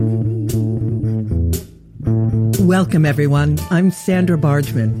Welcome, everyone. I'm Sandra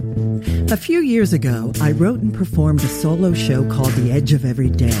Bargman. A few years ago, I wrote and performed a solo show called The Edge of Every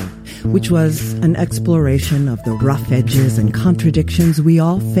Day, which was an exploration of the rough edges and contradictions we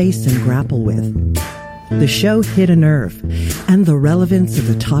all face and grapple with. The show hit a nerve, and the relevance of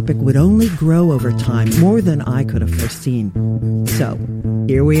the topic would only grow over time, more than I could have foreseen. So,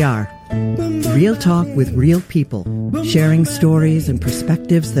 here we are. Real talk with real people, sharing stories and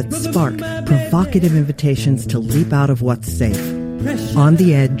perspectives that spark provocative invitations to leap out of what's safe, on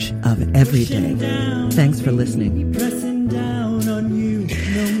the edge of every day. Thanks for listening.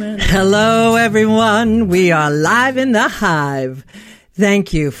 Hello, everyone. We are live in the hive.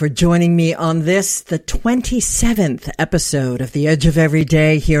 Thank you for joining me on this, the 27th episode of The Edge of Every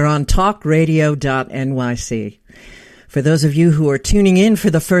Day here on talkradio.nyc. For those of you who are tuning in for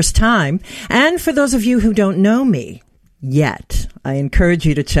the first time, and for those of you who don't know me yet, I encourage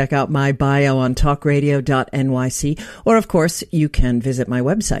you to check out my bio on talkradio.nyc, or of course, you can visit my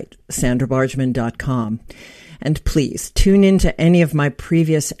website, sandrabargman.com. And please tune into any of my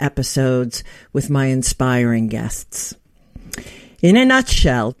previous episodes with my inspiring guests. In a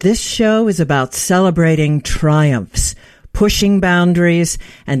nutshell, this show is about celebrating triumphs, pushing boundaries,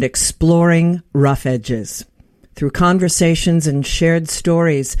 and exploring rough edges. Through conversations and shared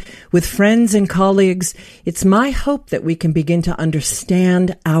stories with friends and colleagues, it's my hope that we can begin to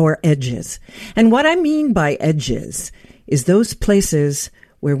understand our edges. And what I mean by edges is those places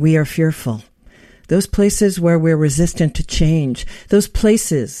where we are fearful, those places where we're resistant to change, those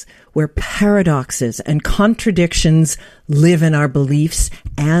places where paradoxes and contradictions live in our beliefs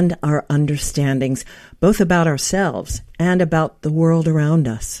and our understandings, both about ourselves and about the world around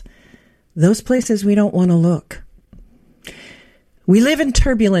us. Those places we don't want to look. We live in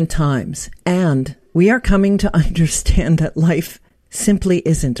turbulent times, and we are coming to understand that life simply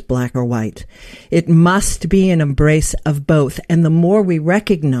isn't black or white. It must be an embrace of both, and the more we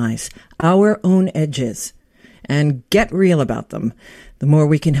recognize our own edges and get real about them, the more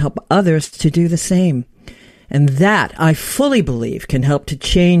we can help others to do the same. And that, I fully believe, can help to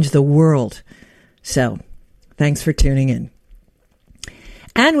change the world. So, thanks for tuning in.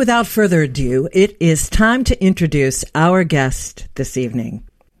 And without further ado, it is time to introduce our guest this evening.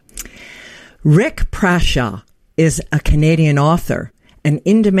 Rick Prashaw is a Canadian author, an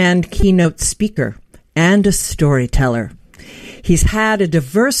in-demand keynote speaker, and a storyteller. He's had a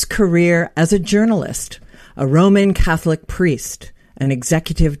diverse career as a journalist, a Roman Catholic priest, an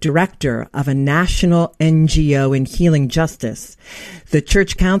executive director of a national NGO in healing justice, the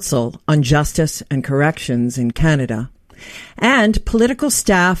Church Council on Justice and Corrections in Canada, and political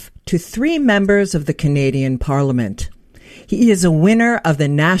staff to 3 members of the Canadian Parliament. He is a winner of the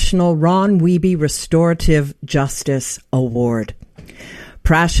National Ron Wiebe Restorative Justice Award.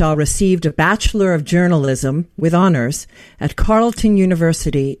 Prashaw received a Bachelor of Journalism with honors at Carleton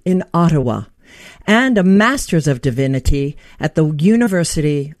University in Ottawa, and a Master's of Divinity at the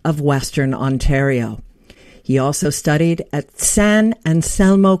University of Western Ontario. He also studied at San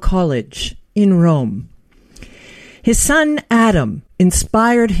Anselmo College in Rome. His son, Adam,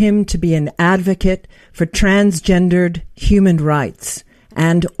 inspired him to be an advocate for transgendered human rights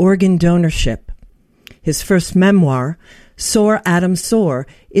and organ donorship. His first memoir, Soar Adam Soar,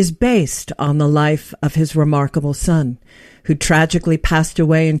 is based on the life of his remarkable son, who tragically passed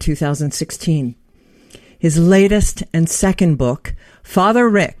away in 2016. His latest and second book, Father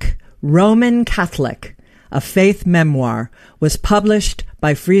Rick, Roman Catholic, a faith memoir, was published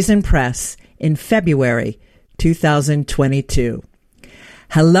by Friesen Press in February 2022.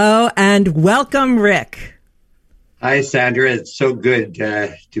 Hello and welcome, Rick. Hi, Sandra. It's so good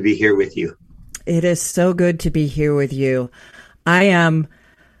to be here with you. It is so good to be here with you. I am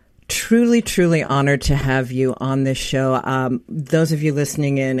truly, truly honored to have you on this show. Those of you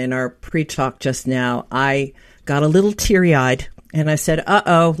listening in our pre-talk just now, I got a little teary-eyed, and I said,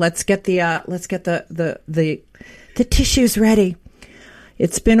 let's get the tissues ready.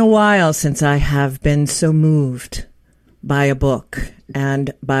 It's been a while since I have been so moved by a book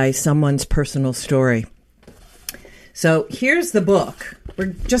and by someone's personal story. So here's the book. We're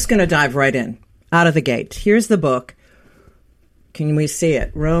just going to dive right in, out of the gate. Here's the book. Can we see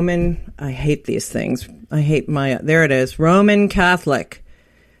it? I hate these things. There it is. Roman Catholic.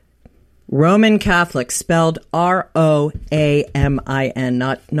 Roman Catholic, spelled R-O-A-M-I-N,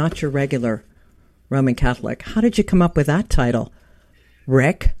 not your regular Roman Catholic. How did you come up with that title,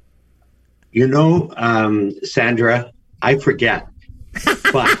 Rick? You know, Sandra, I forget.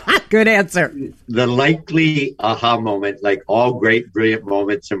 But good answer. The likely aha moment, like all great, brilliant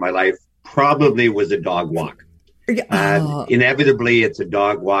moments in my life, probably was a dog walk. Inevitably, it's a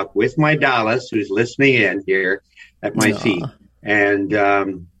dog walk with my Dallas, who's listening in here at my feet. And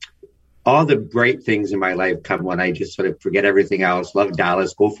all the great things in my life come when I just sort of forget everything else, love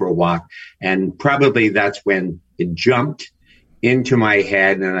Dallas, go for a walk. And probably that's when it jumped into my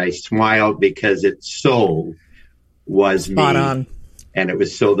head and I smiled because it so was Spot me. On. And it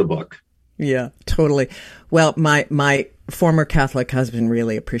was so the book. Yeah, totally. Well, my former Catholic husband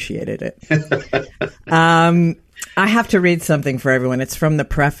really appreciated it. I have to read something for everyone. It's from the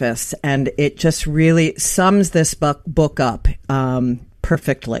preface, and it just really sums this book up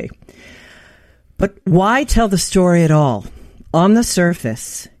perfectly. But why tell the story at all? On the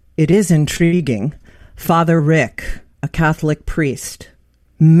surface, it is intriguing. Father Rick, a Catholic priest.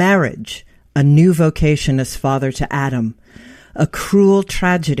 Marriage, a new vocation as father to Adam. A cruel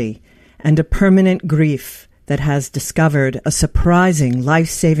tragedy and a permanent grief that has discovered a surprising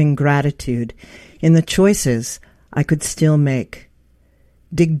life-saving gratitude in the choices I could still make.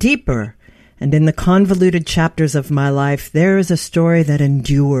 Dig deeper, and in the convoluted chapters of my life, there is a story that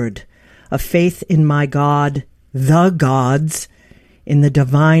endured, a faith in my God, the gods, in the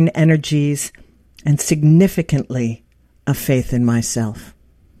divine energies, and significantly, a faith in myself.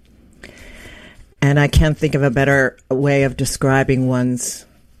 And I can't think of a better way of describing one's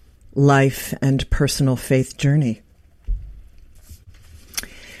life and personal faith journey.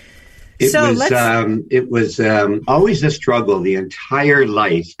 It was always a struggle the entire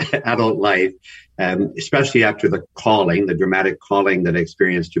life, adult life, especially after the calling, the dramatic calling that I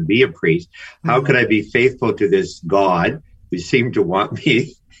experienced to be a priest. How could I be faithful to this God who seemed to want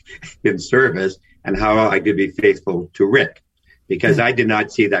me in service, and how I could be faithful to Rick? Because I did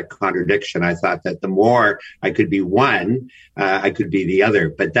not see that contradiction. I thought that the more I could be one, I could be the other.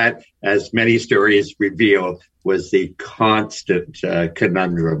 But that, as many stories reveal, was the constant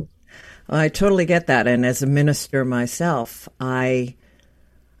conundrum. I totally get that. And as a minister myself, an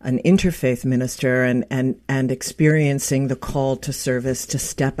interfaith minister and experiencing the call to service, to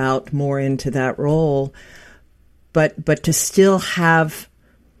step out more into that role, but to still have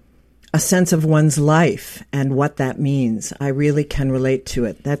a sense of one's life and what that means. I really can relate to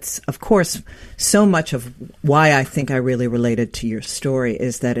it. That's, of course, so much of why I think I really related to your story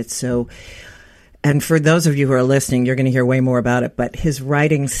is that it's so, and for those of you who are listening, you're going to hear way more about it, but his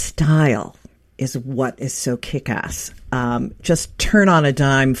writing style is what is so kick-ass. Just turn on a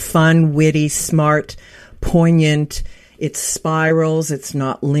dime, fun, witty, smart, poignant. It spirals. It's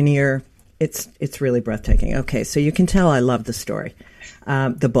not linear. It's really breathtaking. Okay, so you can tell I love the story.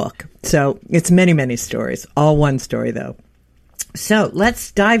 The book. So it's many, many stories, all one story though. So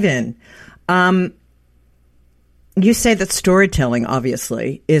let's dive in. You say that storytelling,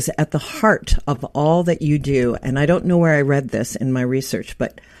 obviously, is at the heart of all that you do. And I don't know where I read this in my research,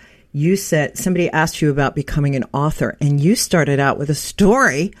 but you said somebody asked you about becoming an author, and you started out with a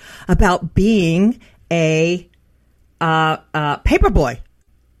story about being a paperboy.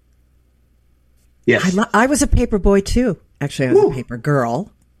 Yes. I was a paperboy too. Actually, I was a paper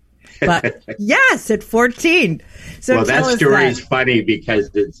girl. But yes, at 14. So well, that story is funny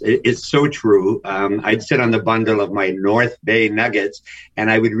because it's so true. I'd sit on the bundle of my North Bay Nuggets and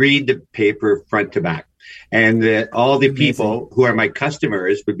I would read the paper front to back. And all the people who are my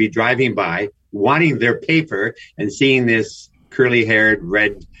customers would be driving by wanting their paper and seeing this curly-haired,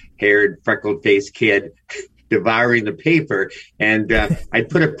 red-haired, freckled-faced kid devouring the paper. And I'd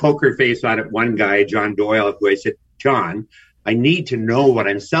put a poker face on it. One guy, John Doyle, who I said, John, I need to know what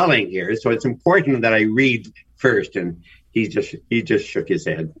I'm selling here. So it's important that I read first. And he just shook his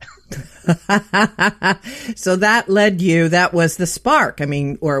head. So that led you, that was the spark. I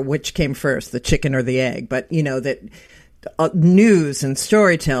mean, or which came first, the chicken or the egg? But, you know, that news and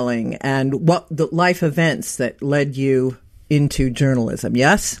storytelling and what the life events that led you into journalism.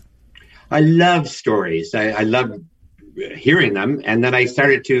 Yes? I love stories. I love hearing them. And then I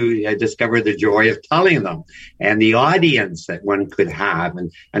started to discover the joy of telling them and the audience that one could have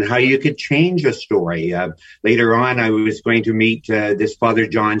and how you could change a story. Later on, I was going to meet this Father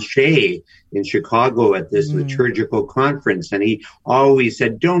John Shea in Chicago at this liturgical conference. And he always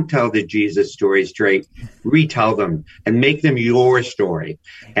said, don't tell the Jesus story straight, retell them and make them your story.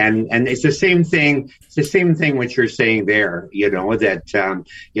 And it's the same thing. It's the same thing what you're saying there, you know, that,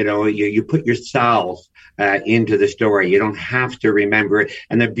 you put yourself into the story. You don't have to remember it.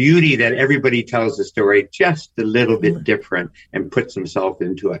 And the beauty that everybody tells the story just a little bit different and puts himself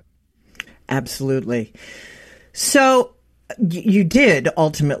into it. Absolutely. So you did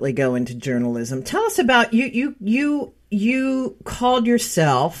ultimately go into journalism. Tell us about you called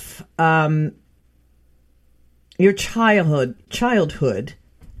yourself your childhood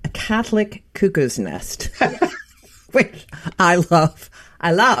a Catholic cuckoo's nest. which I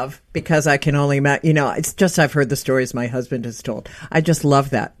love because I can only imagine, it's just I've heard the stories my husband has told. I just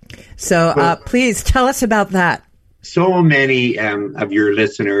love that. So please tell us about that. So many of your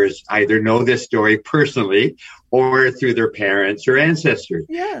listeners either know this story personally or through their parents or ancestors.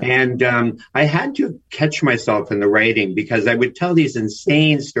 Yeah. And I had to catch myself in the writing because I would tell these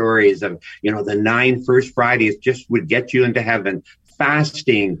insane stories of, the 9 First Fridays just would get you into heaven,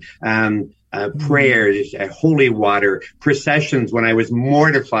 fasting, prayers, holy water, processions when I was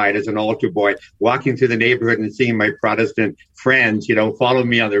mortified as an altar boy, walking through the neighborhood and seeing my Protestant friends, follow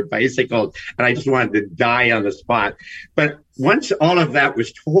me on their bicycles. And I just wanted to die on the spot. But once all of that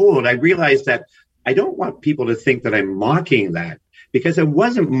was told, I realized that I don't want people to think that I'm mocking that, because I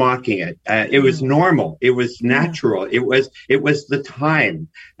wasn't mocking it. It was normal. It was natural. It was the time.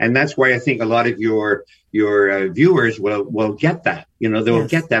 And that's why I think a lot of your viewers will get that. They'll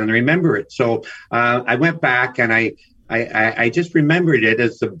get that and remember it. So I went back and I just remembered it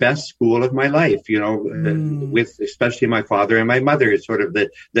as the best school of my life, with especially my father and my mother as sort of the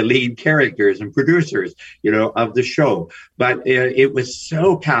lead characters and producers, of the show. But it was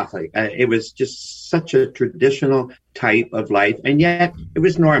so Catholic. It was just such a traditional type of life. And yet it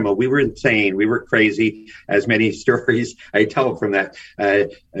was normal. We were insane. We were crazy, as many stories I tell from that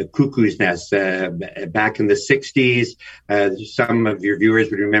cuckoo's nest back in the 60s. Some of your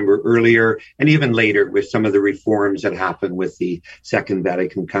viewers would remember earlier and even later with some of the reforms that happened with the Second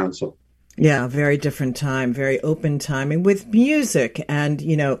Vatican Council. Yeah, very different time, very open time. And with music and,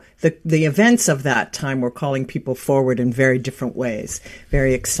 the events of that time were calling people forward in very different ways,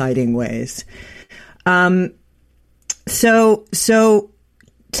 very exciting ways. So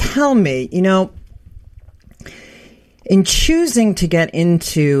tell me, in choosing to get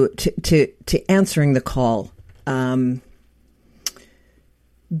into to answering the call,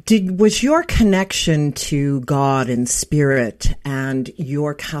 was your connection to God and spirit and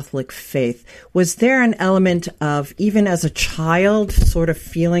your Catholic faith, was there an element of, even as a child, sort of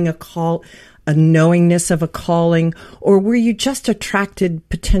feeling a call, a knowingness of a calling, or were you just attracted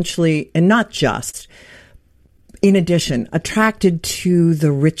potentially, and not just, in addition, attracted to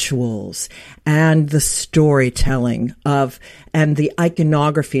the rituals and the storytelling and the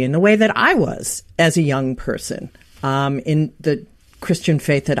iconography in the way that I was as a young person, in the Christian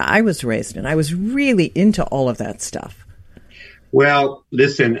faith that I was raised in? I was really into all of that stuff. Well,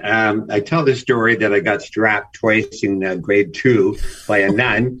 listen, I tell the story that I got strapped twice in grade 2 by a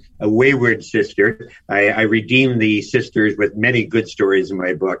nun, a wayward sister. I redeemed the sisters with many good stories in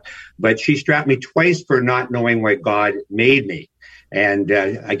my book, but she strapped me twice for not knowing why God made me. And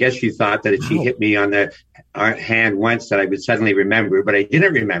I guess she thought that if she hit me on the hand once that I would suddenly remember, but I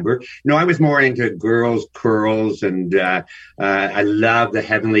didn't remember. I was more into girls' curls, and I love the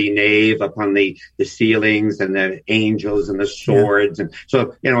heavenly nave upon the ceilings and the angels and the swords. Yeah. And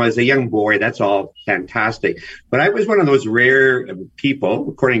so, as a young boy, that's all fantastic. But I was one of those rare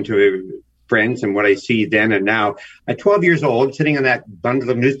people, according to friends and what I see then and now. At 12 years old, sitting on that bundle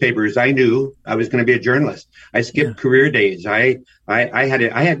of newspapers, I knew I was going to be a journalist. I skipped career days. I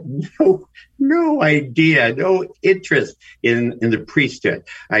had no idea, no interest in the priesthood.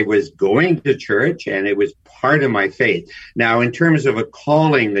 I was going to church, and it was part of my faith. Now, in terms of a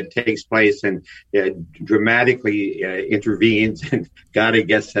calling that takes place and dramatically intervenes, and God, I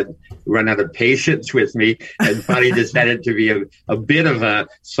guess, had run out of patience with me and finally decided to be a bit of a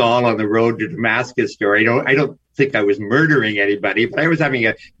Saul on the road to Damascus story. I don't think I was murdering anybody, but I was having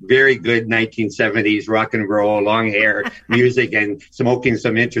a very good 1970s rock and roll, long hair, music, and smoking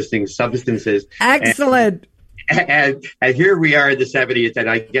some interesting substances. Excellent. And here we are in the 70s, and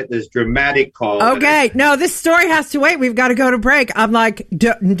I get this dramatic call. Okay, no, this story has to wait. We've got to go to break. I'm like,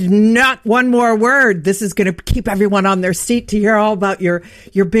 not one more word. This is going to keep everyone on their seat to hear all about your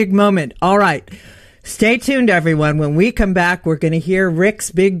big moment. All right. Stay tuned, everyone. When we come back, we're going to hear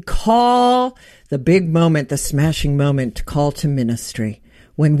Rick's big call, the big moment, the smashing moment, call to ministry.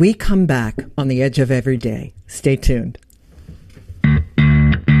 When we come back on The Edge of Every Day. Stay tuned.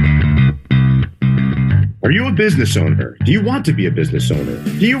 Are you a business owner? Do you want to be a business owner?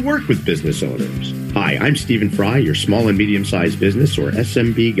 Do you work with business owners? Hi, I'm Stephen Fry, your small and medium-sized business, or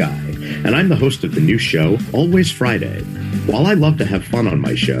SMB guy, and I'm the host of the new show, Always Friday. While I love to have fun on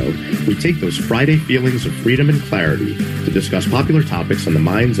my show, we take those Friday feelings of freedom and clarity to discuss popular topics on the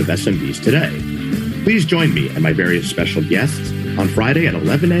minds of SMBs today. Please join me and my various special guests on Friday at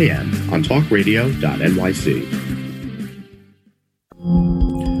 11 a.m. on talkradio.nyc.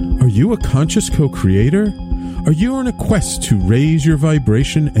 Are you a conscious co-creator? Are you on a quest to raise your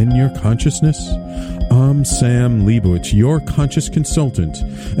vibration and your consciousness? I'm Sam Leibowitz, your conscious consultant,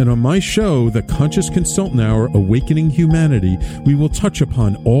 and on my show, The Conscious Consultant Hour, Awakening Humanity, we will touch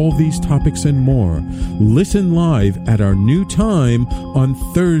upon all these topics and more. Listen live at our new time on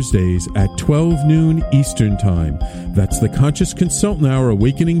Thursdays at 12 noon Eastern Time. That's The Conscious Consultant Hour,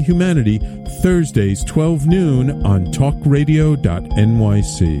 Awakening Humanity, Thursdays 12 noon on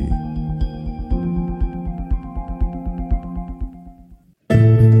talkradio.nyc.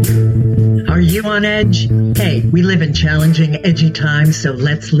 Are you on edge? Hey, we live in challenging, edgy times, so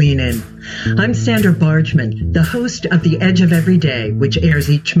let's lean in. I'm Sandra Bargman, the host of The Edge of Every Day, which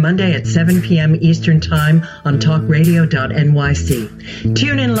airs each Monday at 7 p.m. Eastern Time on talkradio.nyc.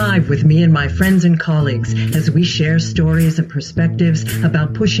 Tune in live with me and my friends and colleagues as we share stories and perspectives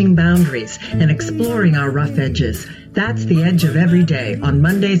about pushing boundaries and exploring our rough edges. That's The Edge of Every Day on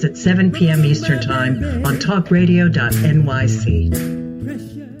Mondays at 7 p.m. Eastern Time on talkradio.nyc.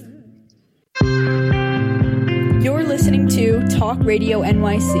 You're listening to Talk Radio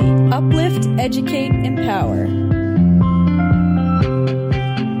NYC. Uplift, educate, empower.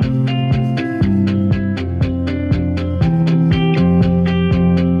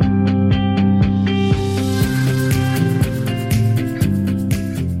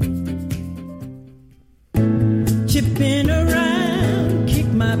 Chipping around, kick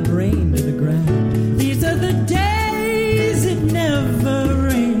my brain to the ground. These are the days it never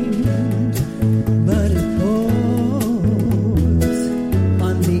rained, but it pours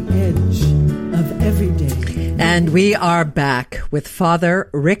on the edge of every day. And we are back with Father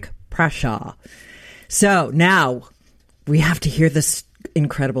Rick Prashaw. So now we have to hear this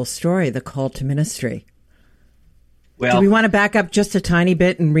incredible story, the call to ministry. Well, do we want to back up just a tiny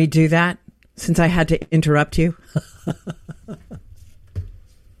bit and redo that, since I had to interrupt you?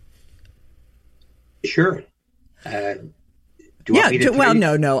 Sure. Do you want me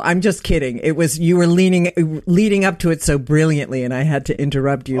to no. I'm just kidding. It was, you were leading up to it so brilliantly, and I had to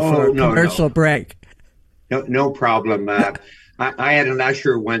interrupt you for a commercial break. No problem. I had an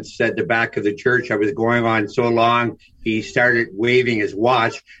usher once at the back of the church. I was going on so long, he started waving his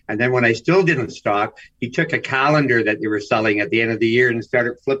watch. And then when I still didn't stop, he took a calendar that they were selling at the end of the year and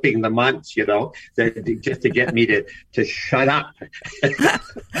started flipping the months, just to get me to shut up.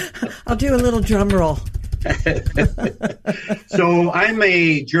 I'll do a little drum roll. So I'm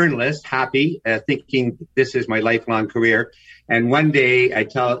a journalist, happy, thinking this is my lifelong career. And one day I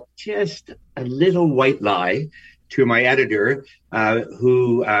tell just a little white lie to my editor,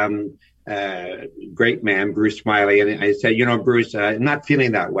 great man, Bruce Smiley. And I said, Bruce, I'm not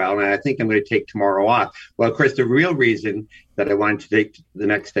feeling that well, and I think I'm going to take tomorrow off. Well, of course, the real reason that I wanted to take the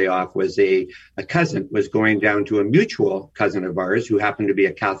next day off was a cousin was going down to a mutual cousin of ours who happened to be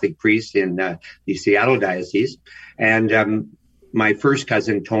a Catholic priest in the Seattle diocese. And my first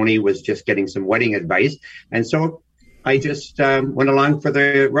cousin, Tony, was just getting some wedding advice. And so I just went along for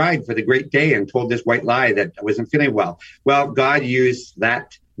the ride, for the great day, and told this white lie that I wasn't feeling well. Well, God used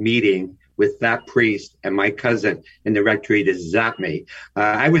that meeting with that priest and my cousin in the rectory to zap me.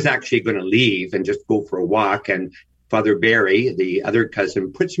 I was actually going to leave and just go for a walk, and Father Barry, the other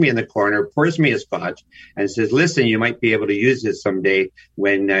cousin, puts me in the corner, pours me a scotch, and says, listen, you might be able to use this someday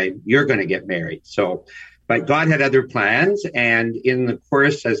when you're going to get married. But God had other plans, and in the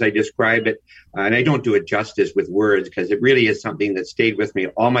course, as I describe it, and I don't do it justice with words because it really is something that stayed with me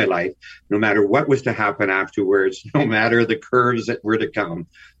all my life, no matter what was to happen afterwards, no matter the curves that were to come.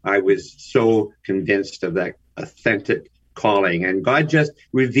 I was so convinced of that authentic calling, and God just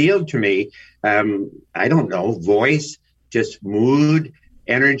revealed to me, voice, just mood,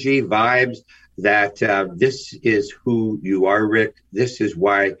 energy, vibes, that this is who you are, Rick. This is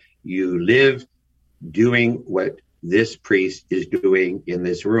why you live, doing what this priest is doing in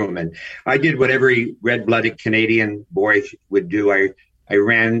this room. And I did what every red-blooded Canadian boy would do. I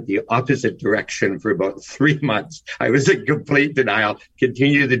ran the opposite direction for about 3 months. I was in complete denial,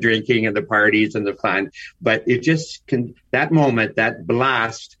 continued the drinking and the parties and the fun. But it just that moment, that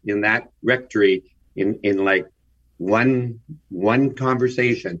blast in that rectory in like one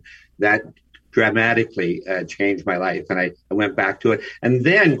conversation, that dramatically changed my life. And I went back to it. And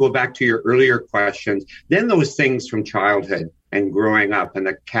then go back to your earlier questions. Then those things from childhood and growing up and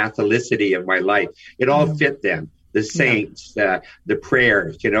the Catholicity of my life, it all fit then. The saints, the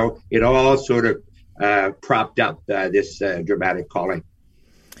prayers, it all sort of propped up this dramatic calling.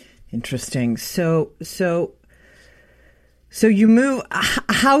 Interesting. So you move.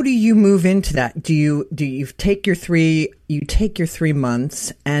 How do you move into that? Do you take your 3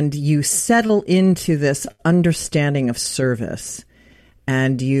 months and you settle into this understanding of service,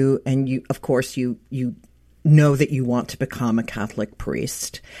 and you of course you know that you want to become a Catholic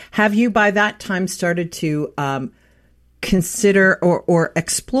priest. Have you by that time started to consider or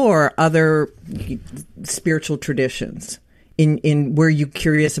explore other spiritual traditions? Were you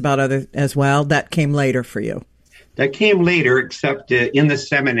curious about other as well? That came later for you. That came later, except in the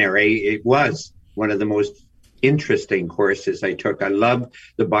seminary, it was one of the most interesting courses I took. I love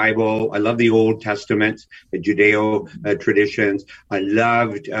the Bible. I love the Old Testament, the Judeo traditions. I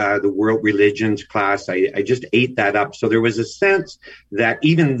loved the world religions class. I just ate that up. So there was a sense that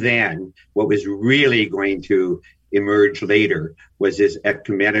even then, what was really going to emerge later was this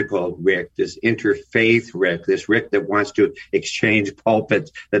ecumenical Rick, this interfaith Rick, this Rick that wants to exchange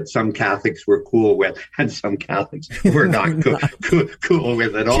pulpits that some Catholics were cool with and some Catholics were not cool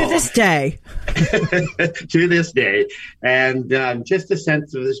with at all. To this day. To this day. And just a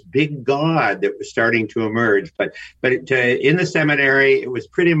sense of this big God that was starting to emerge. But in the seminary, it was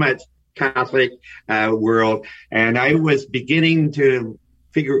pretty much Catholic world. And I was beginning to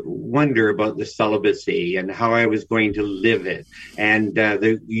wonder about the celibacy and how I was going to live it, and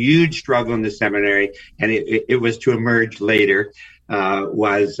the huge struggle in the seminary, and it was to emerge later,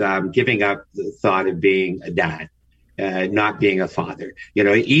 was giving up the thought of being a dad, not being a father. You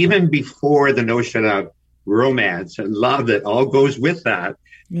know, even before the notion of romance and love that all goes with that,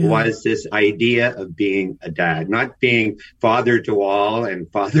 was this idea of being a dad, not being father to all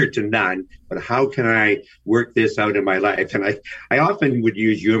and father to none, but how can I work this out in my life? And I often would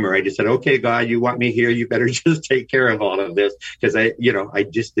use humor. I just said, okay, God, you want me here. You better just take care of all of this. Because I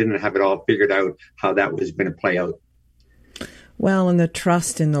just didn't have it all figured out how that was going to play out. Well, and the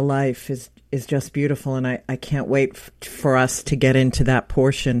trust in the life is just beautiful. And I can't wait for us to get into that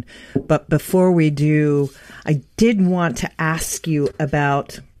portion. But before we do, I did want to ask you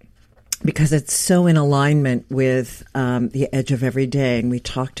about, because it's so in alignment with the edge of every day, and we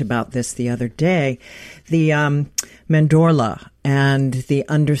talked about this the other day, the mandorla and the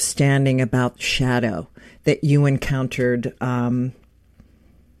understanding about shadow that you encountered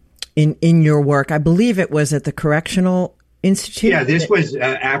in your work. I believe it was at the Correctional Institute? Yeah, this was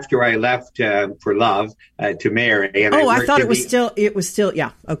after I left for love to marry. And I thought it was still,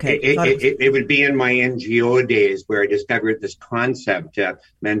 yeah, okay. It would be in my NGO days where I discovered this concept.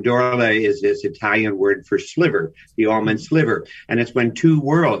 Mandorla is this Italian word for sliver, the almond sliver. And it's when two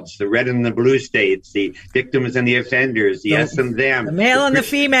worlds, the red and the blue states, the victims and the offenders, the us and them. The male and the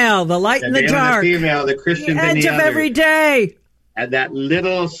female, the light and the dark. The female, the Christians and the edge of every day. And that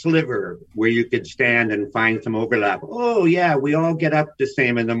little sliver where you could stand and find some overlap. Oh, yeah, we all get up the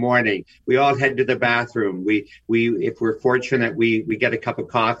same in the morning. We all head to the bathroom. We if we're fortunate, we get a cup of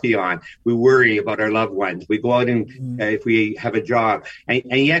coffee on. We worry about our loved ones. We go out and if we have a job. And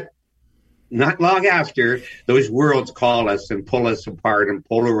yet, not long after, those worlds call us and pull us apart and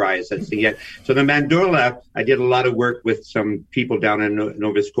polarize us. And yet, so the mandorla, I did a lot of work with some people down in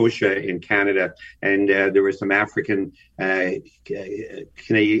Nova Scotia in Canada, and there were some African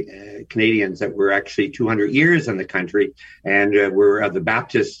Canadians that were actually 200 years in the country and were of the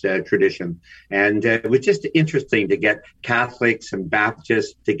Baptist tradition. And it was just interesting to get Catholics and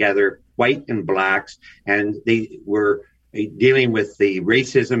Baptists together, white and blacks, and they were dealing with the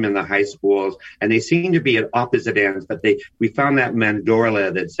racism in the high schools, and they seem to be at opposite ends. But we found that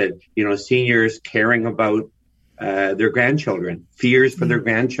mandorla that said, seniors caring about their grandchildren, fears for their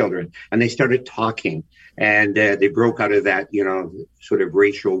grandchildren, and they started talking, and they broke out of that, sort of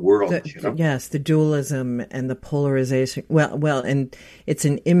racial world. Yes, the dualism and the polarization. Well, and it's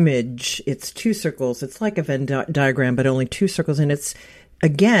an image. It's two circles. It's like a Venn diagram, but only two circles, and it's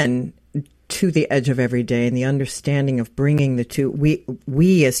again to the edge of every day, and the understanding of bringing the two.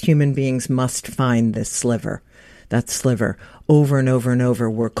 We as human beings must find this sliver, that sliver, over and over and over.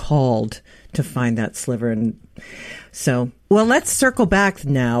 We're called to find that sliver. And so, well, let's circle back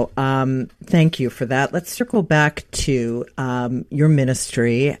now. Thank you for that. Let's circle back to your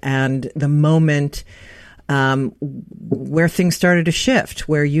ministry and the moment where things started to shift,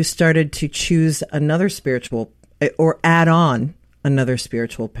 where you started to choose another spiritual or add on another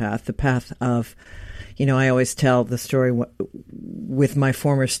spiritual path, the path of, I always tell the story with my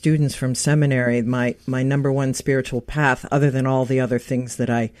former students from seminary, my number one spiritual path, other than all the other things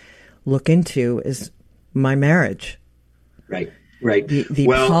that I look into, is my marriage. Right. The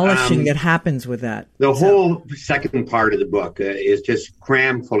polishing that happens with that. The whole second part of the book is just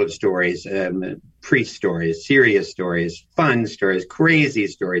crammed full of stories, priest stories, serious stories, fun stories, crazy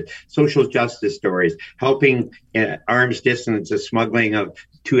stories, social justice stories, helping arm's distance the smuggling of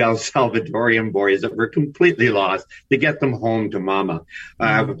two El Salvadorian boys that were completely lost to get them home to mama.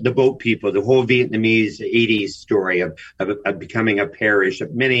 The boat people, the whole Vietnamese 80s story of becoming a parish,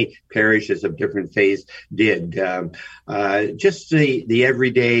 that many parishes of different faiths did. Just the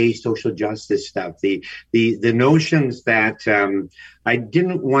everyday social justice stuff, the notions that I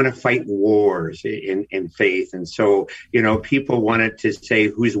didn't want to fight wars in faith. And so, people wanted to say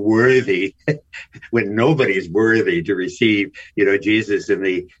who's worthy when nobody's worthy to receive, Jesus in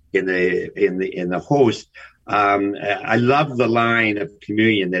the host. I love the line of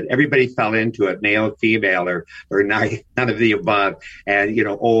communion that everybody fell into it, male, female, or none of the above, and,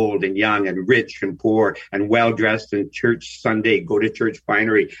 old and young and rich and poor and well-dressed in church Sunday, go to church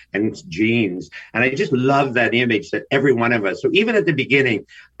finery and jeans. And I just love that image that every one of us, so even at the beginning,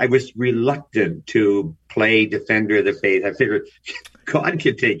 I was reluctant to play defender of the faith. I figured God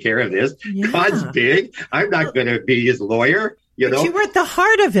can take care of this. Yeah. God's big. I'm not going to be his lawyer, But you were at the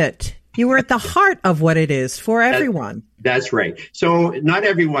heart of it. You were at the heart of what it is for everyone. That's right. So not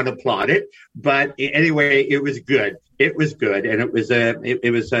everyone applauded, but anyway, it was good. It was good. And it was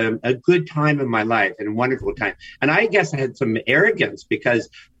a good time in my life and a wonderful time. And I guess I had some arrogance because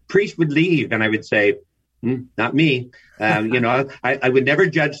priests would leave and I would say, not me. I would never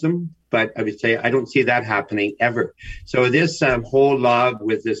judge them, but I would say, I don't see that happening ever. So this whole love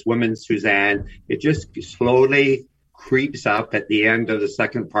with this woman, Suzanne, it just slowly creeps up at the end of the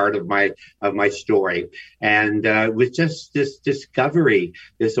second part of my story. And with just this discovery,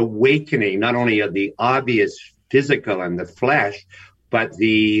 this awakening, not only of the obvious physical and the flesh, but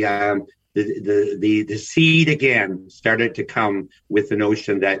the seed again started to come with the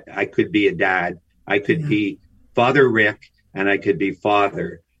notion that I could be a dad. I could be Father Rick, and I could be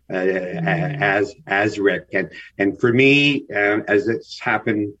father as Rick. And for me, as it's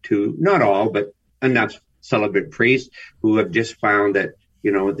happened to not all, but enough celibate priests who have just found that,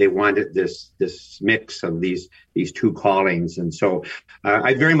 they wanted this mix of these two callings. And so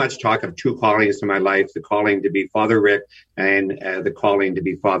I very much talk of two callings in my life, the calling to be Father Rick and the calling to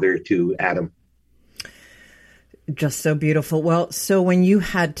be father to Adam. Just so beautiful. Well, so when you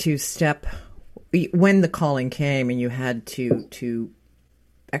had to when the calling came and you had to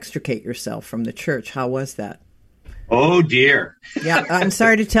extricate yourself from the church, how was that? Oh, dear. Yeah, I'm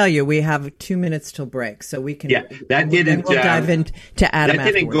sorry to tell you, we have 2 minutes till break, so we can. Yeah, that didn't. We'll dive into Adam.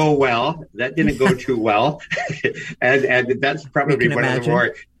 That didn't go well. That didn't go too well, and that's probably one of the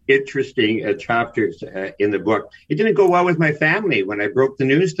more interesting chapters in the book. It didn't go well with my family when I broke the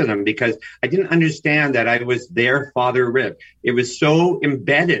news to them because I didn't understand that I was their Father Rick. It was so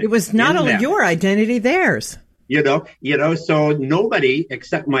embedded. It was not only your identity, theirs. So nobody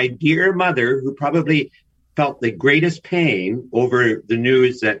except my dear mother, who probably felt the greatest pain over the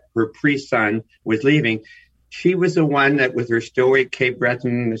news that her priest son was leaving. She was the one that, with her stoic Cape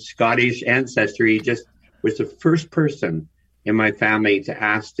Breton Scottish ancestry, just was the first person in my family to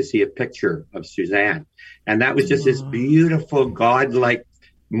ask to see a picture of Suzanne. And that was just this beautiful, godlike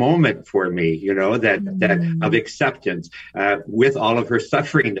moment for me, that of acceptance with all of her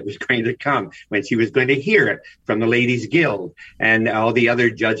suffering that was going to come when she was going to hear it from the Ladies Guild and all the other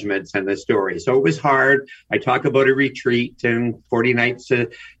judgments and the story. So it was hard. I talk about a retreat and 40 nights,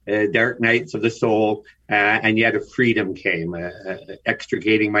 dark nights of the soul, and yet a freedom came,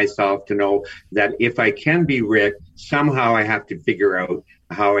 extricating myself to know that if I can be Rick, somehow I have to figure out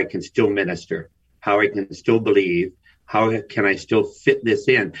how I can still minister, how I can still believe, how can I still fit this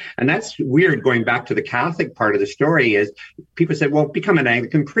in? And that's weird, going back to the Catholic part of the story, is people said, well, become an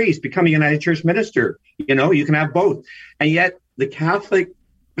Anglican priest, become a United Church minister. You can have both. And yet the Catholic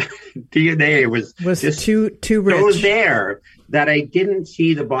DNA was just too rich. So there that I didn't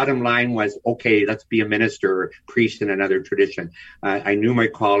see the bottom line was, okay, let's be a minister or priest in another tradition. I knew my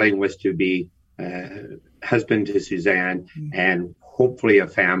calling was to be husband to Suzanne and hopefully a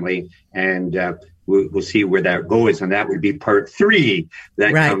family. And we'll see where that goes, and that would be part 3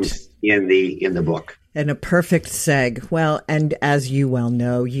 that comes in the book. And a perfect seg. Well, and as you well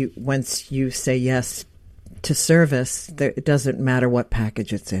know, once you say yes to service, it doesn't matter what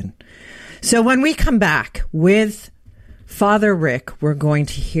package it's in. So when we come back with Father Rick, we're going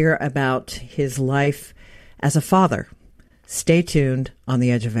to hear about his life as a father. Stay tuned on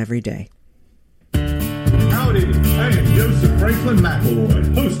the edge of every day. Howdy, I am Joseph Franklin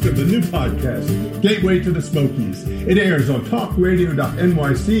McElroy, host of the new podcast, Gateway to the Smokies. It airs on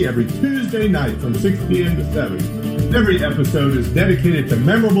talkradio.nyc every Tuesday night from 6 p.m. to 7. Every episode is dedicated to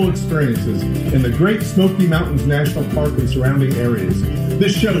memorable experiences in the Great Smoky Mountains National Park and surrounding areas.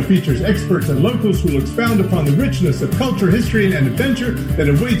 This show features experts and locals who will expound upon the richness of culture, history, and adventure that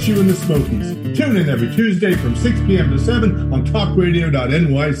awaits you in the Smokies. Tune in every Tuesday from 6 p.m. to 7 on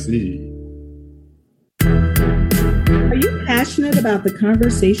talkradio.nyc. Are you passionate about the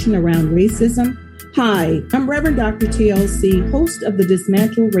conversation around racism? Hi, I'm Reverend Dr. TLC, host of the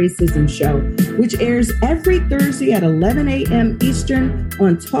Dismantle Racism Show, which airs every Thursday at 11 a.m. Eastern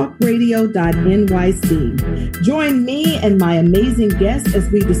on talkradio.nyc. Join me and my amazing guests as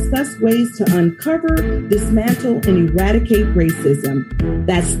we discuss ways to uncover, dismantle, and eradicate racism.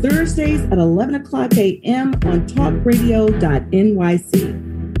 That's Thursdays at 11 o'clock a.m. on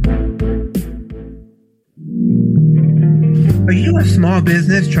talkradio.nyc. Are you a small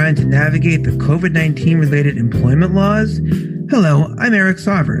business trying to navigate the COVID-19 related employment laws? Hello, I'm Eric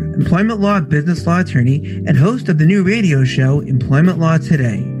Sauver, employment law, business law attorney, and host of the new radio show, Employment Law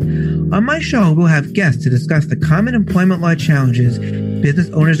Today. On my show, we'll have guests to discuss the common employment law challenges business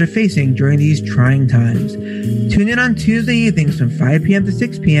owners are facing during these trying times. Tune in on Tuesday evenings from 5 p.m. to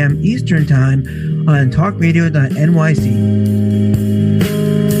 6 p.m. Eastern Time on talkradio.nyc.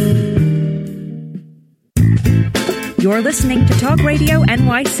 You're listening to Talk Radio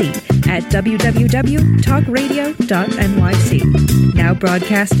NYC at www.talkradio.nyc. Now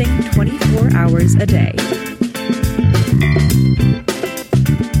broadcasting 24 hours a day.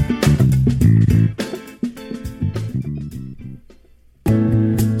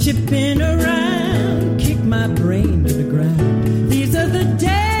 Chipping around, kick my brain to the ground. These are the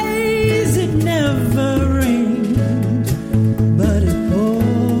days it never rained, but it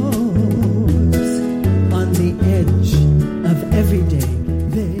pours on the edge of every day.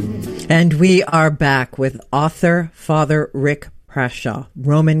 And we are back with author Father Rick Prashaw,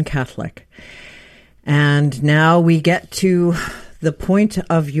 Roman Catholic. And now we get to the point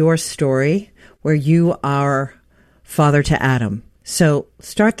of your story where you are father to Adam. So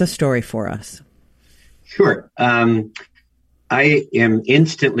start the story for us. Sure. I am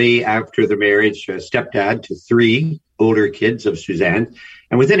instantly, after the marriage, a stepdad to 3 older kids of Suzanne.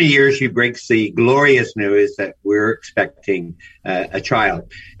 And within a year, she breaks the glorious news that we're expecting a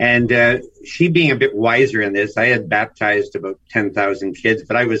child. And she being a bit wiser in this, I had baptized about 10,000 kids,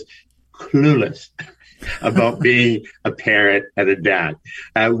 but I was clueless about being a parent and a dad.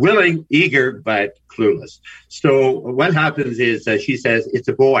 Willing, eager, but clueless. So what happens is she says, it's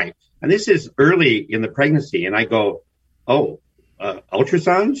a boy. And this is early in the pregnancy. And I go,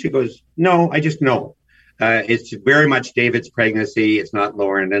 ultrasound? She goes, no, I just know. It's very much David's pregnancy. It's not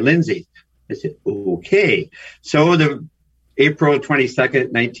Lauren and Lindsay. I said, okay. So the April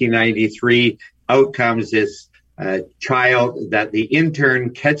 22nd, 1993, out comes this child that the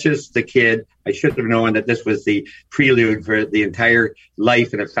intern catches the kid. I should have known that this was the prelude for the entire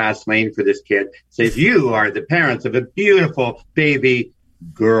life in a fast lane for this kid. Says, you are the parents of a beautiful baby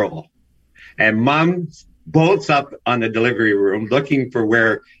girl. And mom bolts up on the delivery room looking for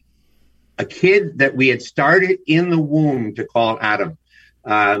where a kid that we had started in the womb to call Adam.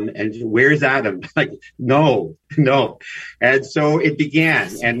 And where's Adam? Like, no. And so it began.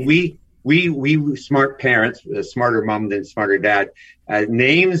 And we smart parents, smarter mom than smarter dad,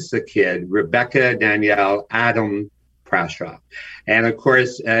 names the kid Rebecca Danielle Adam Prashaw. And of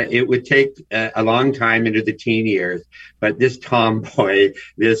course, it would take a long time into the teen years, but this tomboy,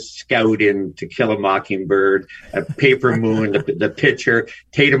 this scout in To Kill a Mockingbird, Paper Moon, the pitcher,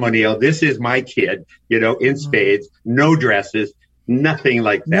 Tatum O'Neal, this is my kid, in spades, no dresses, nothing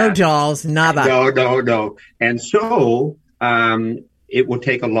like that. No dolls, nada. No. And so, it will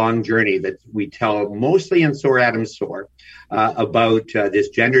take a long journey that we tell mostly in Sore Adam's Sore about this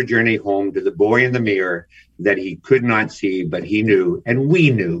gender journey home to the boy in the mirror that he could not see, but he knew, and we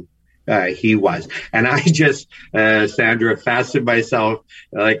knew he was. And I just, Sandra, fastened myself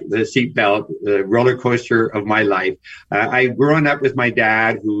like the seatbelt, the roller coaster of my life. I grown up with my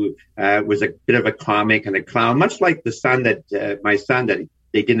dad, who was a bit of a comic and a clown, much like the son that my son that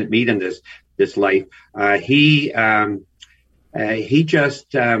they didn't meet in this life. He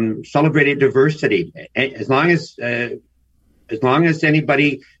just celebrated diversity. As long as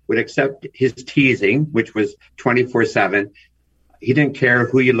anybody would accept his teasing, which was 24/7, he didn't care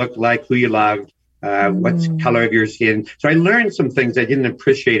who you looked like, who you loved, what's the color of your skin. So I learned some things I didn't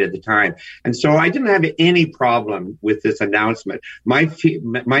appreciate at the time. And so I didn't have any problem with this announcement. My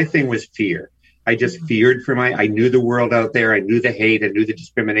thing was fear. I just feared for I knew the world out there. I knew the hate. I knew the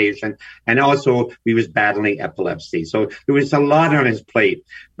discrimination. And also we was battling epilepsy. So there was a lot on his plate,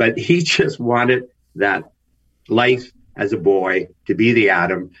 but he just wanted that life as a boy to be the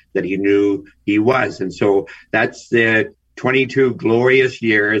Adam that he knew he was. And so that's the 22 glorious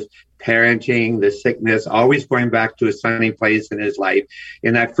years parenting, the sickness, always going back to a sunny place in his life.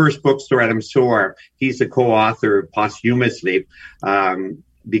 In that first bookstore, Adam Soar, he's the co-author posthumously,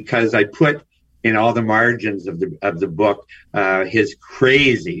 because I put in all the margins of the book his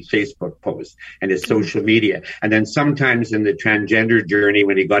crazy Facebook posts and his social media. And then sometimes in the transgender journey,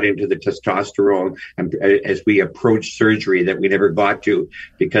 when he got into the testosterone, and as we approached surgery that we never got to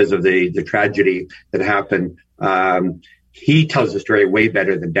because of the tragedy that happened, he tells the story way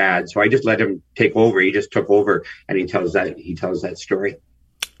better than Dad. So I just let him take over. He just took over, and he tells that story.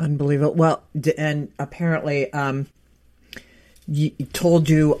 Unbelievable. Well, and apparently he told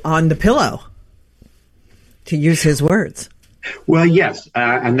you on the pillow, to use his words. Well, yes.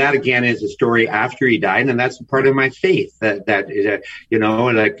 And that, again, is a story after he died. And that's part of my faith that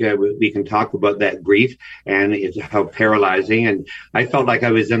we can talk about that grief and it's how paralyzing. And I felt like I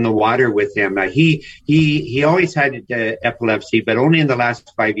was in the water with him. He always had epilepsy, but only in the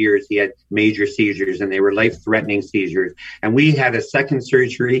last 5 years he had major seizures, and they were life-threatening seizures. And we had a second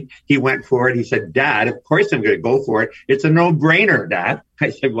surgery. He went for it. He said, "Dad, of course I'm going to go for it. It's a no-brainer, Dad." I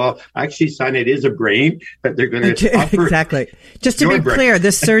said, "Well, actually, son, it is a brain that they're going to offer." Exactly. Just to be clear,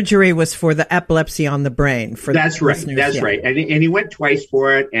 this surgery was for the epilepsy on the brain. That's right. That's right. And he went twice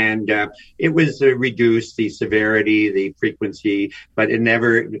for it, and it was reduced, the severity, the frequency, but we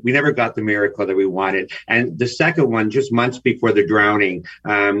never got the miracle that we wanted. And the second one, just months before the drowning,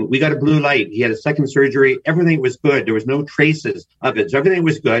 we got a blue light. He had a second surgery. Everything was good. There was no traces of it. So everything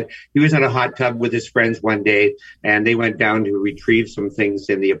was good. He was in a hot tub with his friends one day, and they went down to retrieve some things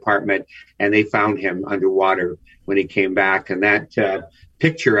in the apartment, and they found him underwater when he came back. And that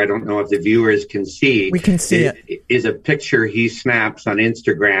picture, I don't know if the viewers can see. We can see it. Is a picture he snaps on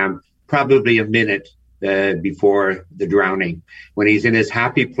Instagram probably a minute before the drowning, when he's in his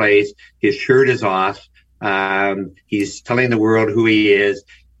happy place. His shirt is off. He's telling the world who he is.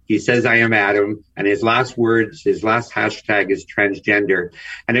 He says, "I am Adam," and his last words, his last hashtag is transgender.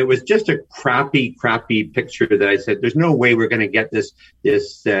 And it was just a crappy picture that I said, there's no way we're going to get this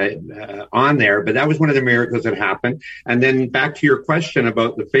on there. But that was one of the miracles that happened. And then back to your question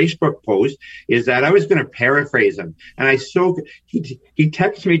about the Facebook post, is that I was going to paraphrase him. And he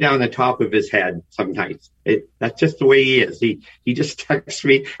texts me down the top of his head sometimes. That's just the way he is. He just texts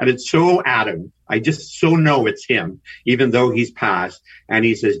me, and it's so Adam. I just so know it's him, even though he's passed. And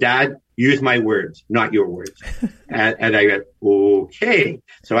he says, "Dad, use my words, not your words." and I go, okay.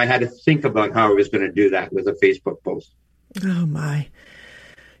 So I had to think about how I was going to do that with a Facebook post. Oh, my.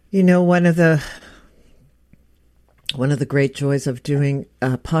 You know, one of the great joys of doing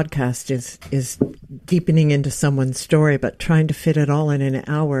a podcast is deepening into someone's story, but trying to fit it all in an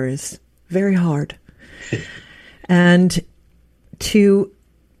hour is very hard. And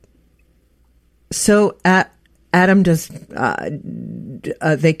Adam does,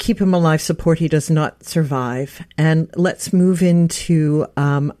 they keep him alive support. He does not survive. And let's move into,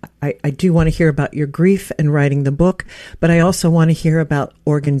 I do want to hear about your grief and writing the book, but I also want to hear about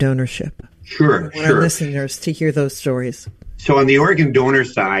organ donorship. Sure. I want our listeners to hear those stories. So on the organ donor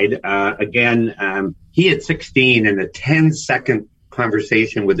side, again, he at 16 in a 10-second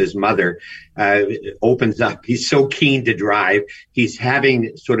conversation with his mother opens up. He's so keen to drive. He's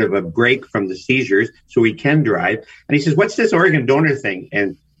having sort of a break from the seizures so he can drive. And he says, "What's this organ donor thing?"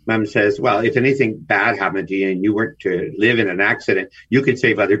 And Mom says, "Well, if anything bad happened to you and you weren't to live in an accident, you could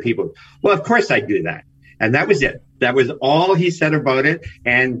save other people." Well, of course I'd do that. And that was it. That was all he said about it.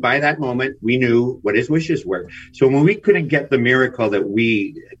 And by that moment, we knew what his wishes were. So when we couldn't get the miracle that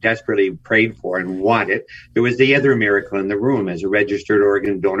we desperately prayed for and wanted, there was the other miracle in the room. As a registered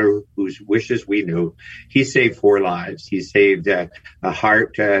organ donor whose wishes we knew, he saved 4 lives. He saved a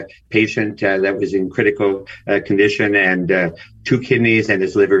heart patient that was in critical condition, and 2 kidneys, and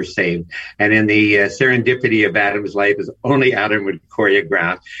his liver saved. And in the serendipity of Adam's life, as only Adam would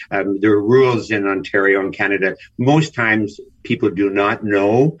choreograph, there are rules in Ontario and Canada. Most times people do not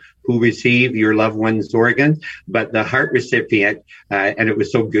know who receive your loved one's organs, but the heart recipient, and it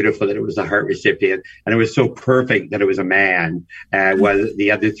was so beautiful that it was a heart recipient, and it was so perfect that it was a man, while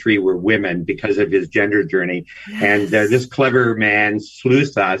the other 3 were women because of his gender journey. Yes. And this clever man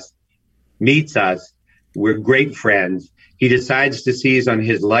sleuths us, meets us. We're great friends. He decides to seize on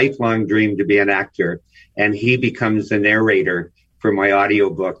his lifelong dream to be an actor, and he becomes the narrator for my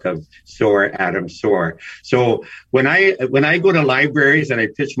audiobook of Soar, Adam Soar. So when I go to libraries and I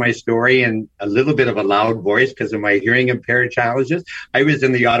pitch my story in a little bit of a loud voice because of my hearing impaired challenges, I was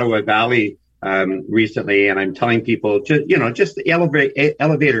in the Ottawa Valley recently, and I'm telling people, just the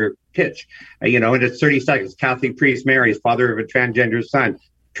elevator pitch, and it's 30 seconds. Catholic priest marries father of a transgender son.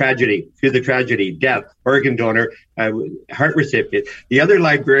 through the tragedy, death, organ donor, heart recipient. The other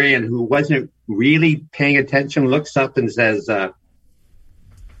librarian who wasn't really paying attention looks up and says,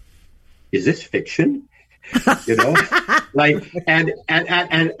 is this fiction? You know, like, and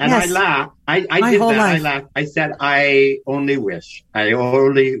yes. I laughed. I did that. I laughed. I said, I only wish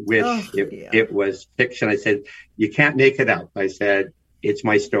it was fiction. I said, you can't make it up. I said, it's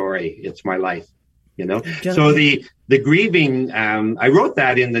my story. It's my life. You know, so the grieving, I wrote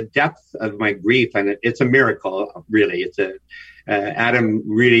that in the depth of my grief, and it's a miracle, really. It's Adam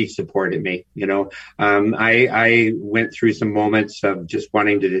really supported me. You know, I went through some moments of just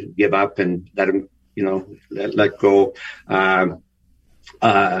wanting to give up and let him, you know, let go. My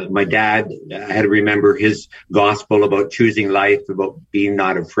dad, I had to remember his gospel about choosing life, about being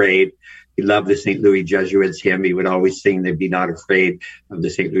not afraid. He loved the St. Louis Jesuits hymn. He would always sing the Be Not Afraid of the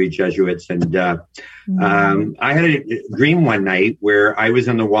St. Louis Jesuits. And I had a dream one night where I was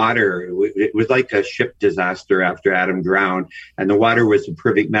in the water. It was like a ship disaster after Adam drowned, and the water was a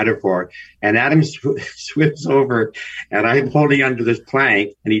perfect metaphor. And Adam swims over, and I'm holding onto this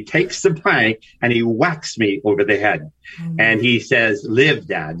plank, and he takes the plank and he whacks me over the head. And he says, "Live,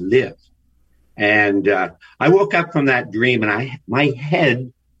 Dad, live." And I woke up from that dream, and my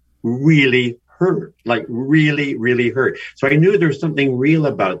head really hurt, like really, really hurt. So I knew there was something real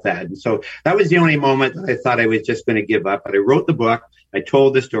about that. And so that was the only moment that I thought I was just going to give up. But I wrote the book. I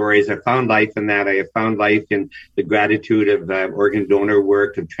told the stories. I found life in that. I found life in the gratitude of organ donor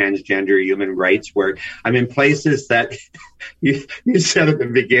work, of transgender human rights work. I'm in places that you said at the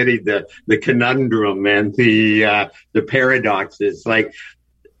beginning, the conundrum and the paradoxes. Like,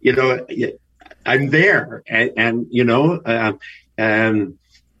 you know, I'm there, and you know,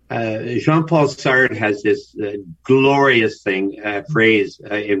 Jean-Paul Sartre has this glorious phrase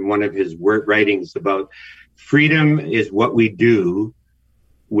in one of his writings about freedom is what we do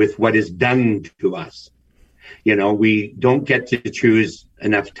with what is done to us. You know, we don't get to choose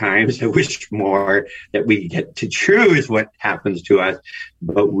enough times. I wish more that we get to choose what happens to us,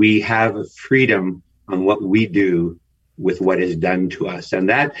 but we have a freedom on what we do with what is done to us. And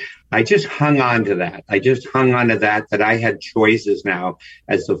that, I just hung on to that. That I had choices now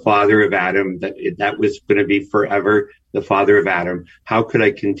as the father of Adam, that was going to be forever the father of Adam. How could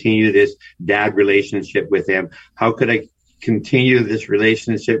I continue this dad relationship with him? How could I continue this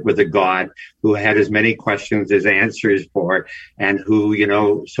relationship with a God who had as many questions as answers for, and who, you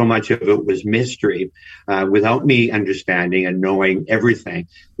know, so much of it was mystery, without me understanding and knowing everything.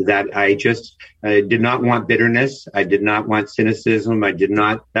 That I just did not want bitterness. I did not want cynicism.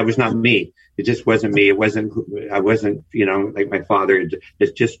 That was not me. It just wasn't me. I wasn't, you know, like my father.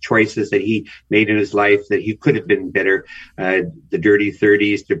 It's just choices that he made in his life that he could have been bitter. The dirty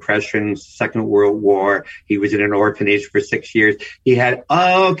 30s, depression, Second World War. He was in an orphanage for 6 years. He had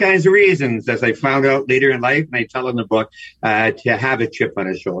all kinds of reasons, as I found out later in life, and I tell in the book, to have a chip on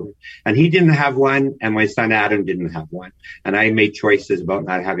his shoulder. And he didn't have one, and my son Adam didn't have one. And I made choices about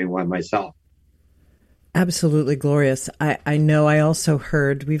not having one myself. Absolutely glorious. I know I also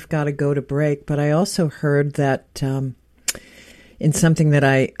heard, we've got to go to break, but I also heard that in something that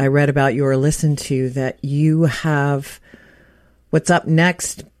I read about you or listened to, that you have what's up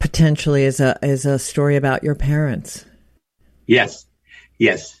next potentially is a story about your parents. Yes.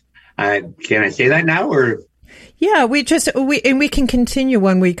 Can I say that now, or? Yeah, we can continue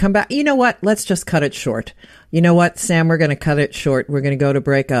when we come back. You know what? Let's just cut it short. You know what, Sam? We're going to cut it short. We're going to go to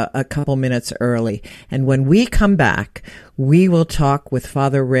break a couple minutes early. And when we come back, we will talk with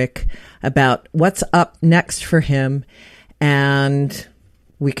Father Rick about what's up next for him. And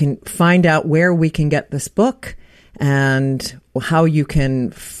we can find out where we can get this book and how you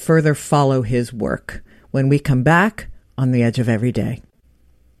can further follow his work when we come back on The Edge of Every Day.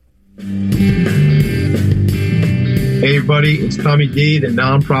 Hey everybody, it's Tommy D, the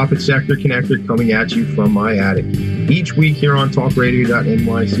Nonprofit Sector Connector, coming at you from my attic. Each week here on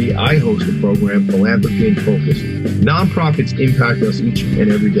talkradio.nyc, I host the program Philanthropy in Focus. Nonprofits impact us each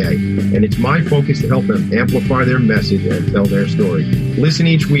and every day, and it's my focus to help them amplify their message and tell their story. Listen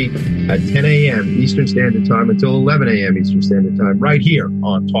each week at 10 a.m. Eastern Standard Time until 11 a.m. Eastern Standard Time, right here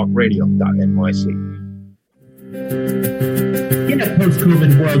on talkradio.nyc. In a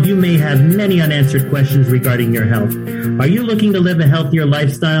post-COVID world, you may have many unanswered questions regarding your health. Are you looking to live a healthier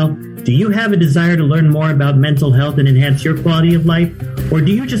lifestyle? Do you have a desire to learn more about mental health and enhance your quality of life? Or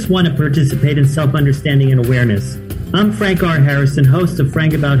do you just want to participate in self-understanding and awareness? I'm Frank R. Harrison, host of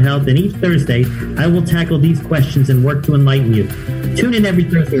Frank About Health, and each Thursday, I will tackle these questions and work to enlighten you. Tune in every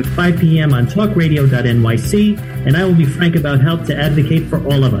Thursday at 5 p.m. on talkradio.nyc, and I will be frank about health to advocate for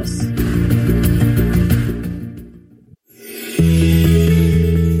all of us.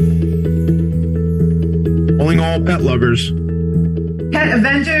 Calling all pet lovers. Pet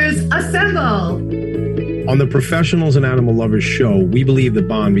Avengers, assemble! On the Professionals and Animal Lovers show, we believe the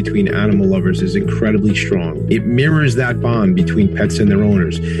bond between animal lovers is incredibly strong. It mirrors that bond between pets and their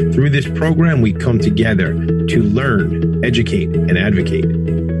owners. Through this program, we come together to learn, educate, and advocate.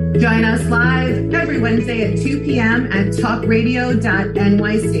 Join us live every Wednesday at 2 p.m. at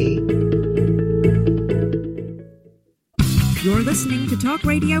talkradio.nyc. You're listening to Talk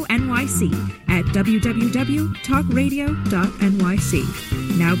Radio NYC at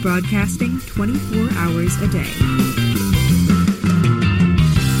www.talkradio.nyc. Now broadcasting 24 hours a day.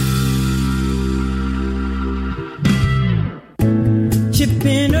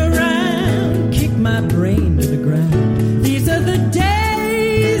 Chipping around, kick my brain to the ground. These are the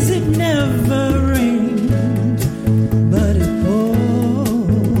days it never rained, but it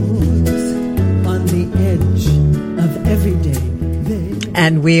pours on the edge of every day.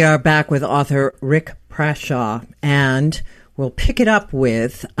 And we are back with author Rick Prashaw, and we'll pick it up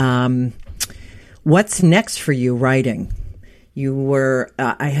with what's next for you writing. You were,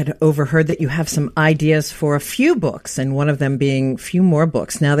 I had overheard that you have some ideas for a few books, and one of them being few more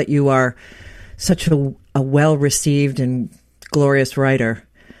books, now that you are such a well-received and glorious writer.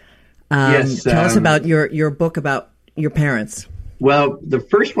 Yes, tell us about your book about your parents. Well, the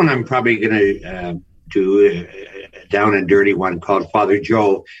first one I'm probably going to do, down and dirty one called Father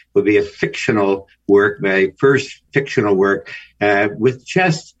Joe, would be a fictional work, my first fictional work, with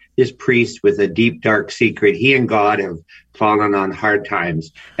just this priest with a deep, dark secret. He and God have fallen on hard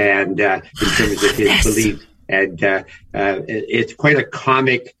times, and in terms of his belief. And it's quite a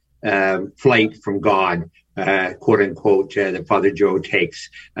comic flight from God, quote unquote, that Father Joe takes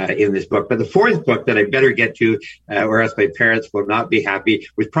in this book. But the fourth book that I better get to, or else my parents will not be happy,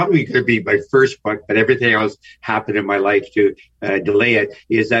 was probably going to be my first book, but everything else happened in my life to delay it,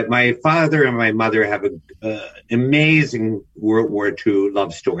 is that my father and my mother have an amazing World War II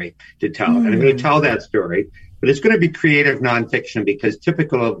love story to tell. And I'm going to tell that story, but it's going to be creative nonfiction, because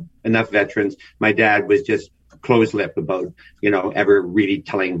typical of enough veterans, my dad was just closed lip about, ever really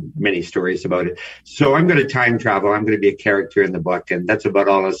telling many stories about it. So I'm going to time travel. I'm going to be a character in the book, and that's about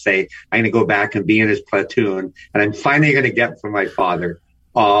all I'll say. I'm going to go back and be in his platoon, and I'm finally going to get from my father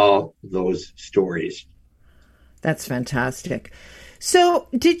all those stories. That's fantastic. So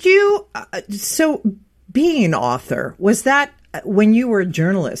did you, being an author, was that, when you were a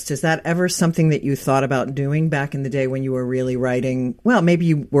journalist, is that ever something that you thought about doing back in the day when you were really writing? Well, maybe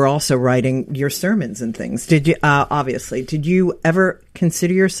you were also writing your sermons and things. Did you, obviously, did you ever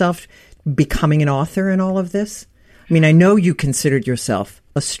consider yourself becoming an author in all of this? I mean, I know you considered yourself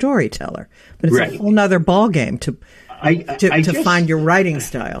a storyteller, but it's a whole nother ballgame to find your writing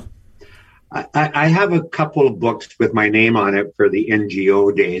style. I have a couple of books with my name on it for the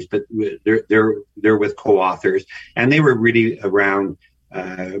NGO days, but they're with co-authors, and they were really around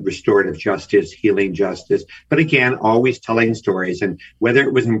restorative justice, healing justice, but again, always telling stories. And whether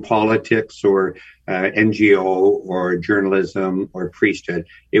it was in politics or NGO or journalism or priesthood,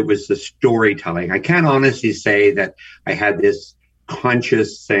 it was the storytelling. I can't honestly say that I had this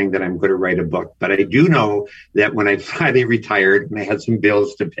conscious saying that I'm going to write a book, but I do know that when I finally retired and I had some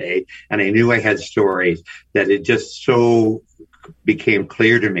bills to pay and I knew I had stories, that it just so became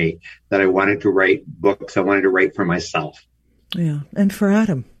clear to me that I wanted to write books. I wanted to write for myself. Yeah, and for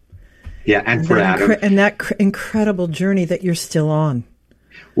Adam. Yeah, and for Adam. And that incredible journey that you're still on.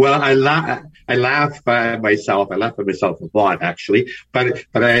 Well, I laugh at myself. I laugh at myself a lot, actually. But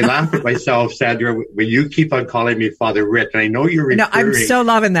I laugh at myself, Sandra, when you keep on calling me Father Rick. And I know you're referring. No, I'm so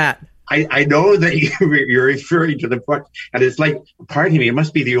loving that. I know that you're referring to the book, and it's like, pardon me, it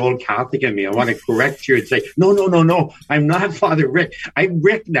must be the old Catholic in me. I want to correct you and say, no, I'm not Father Rick. I'm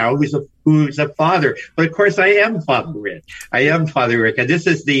Rick now, who's a father. But of course, I am Father Rick. And this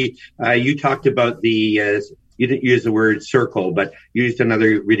is you talked about the. You didn't use the word circle, but used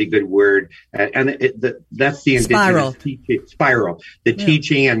another really good word. And that's the indigenous spiral. The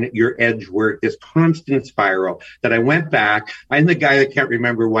teaching and your edge work, this constant spiral that I went back. I'm the guy that can't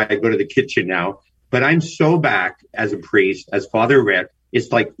remember why I go to the kitchen now, but I'm so back as a priest, as Father Rick.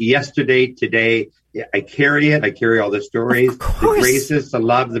 It's like yesterday, today. I carry it. I carry all the stories, the graces, the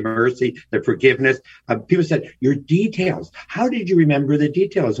love, the mercy, the forgiveness. People said, your details. How did you remember the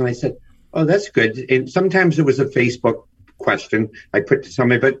details? And I said, oh, that's good. And sometimes it was a Facebook question I put to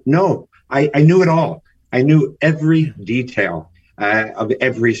somebody, but no, I knew it all. I knew every detail of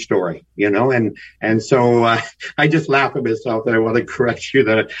every story, and so I just laugh at myself, and I want to correct you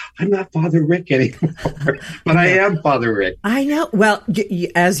that I'm not Father Rick anymore, but I am Father Rick. I know. Well,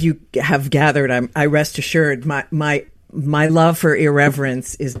 as you have gathered, I rest assured my love for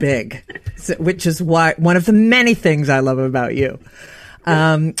irreverence is big. which is why one of the many things I love about you.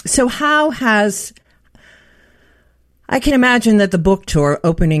 So how has, I can imagine that the book tour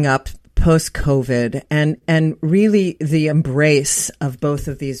opening up post-COVID and really the embrace of both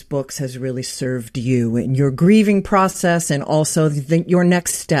of these books has really served you in your grieving process and also your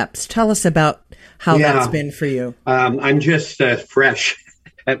next steps. Tell us about how that's been for you. I'm just fresh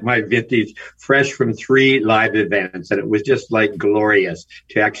at my 50s, fresh from 3 live events. And it was just like glorious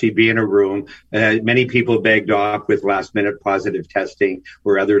to actually be in a room. Many people begged off with last minute positive testing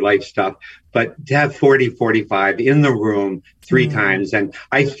or other life stuff. But to have 40, 45 in the room 3 times, and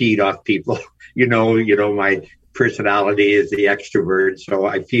I feed off people, you know, my personality is the extrovert, so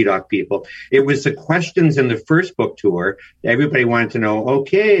I feed off people. It was the questions in the first book tour. Everybody wanted to know,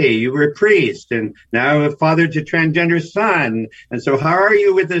 okay, you were a priest and now a father to transgender son. And so how are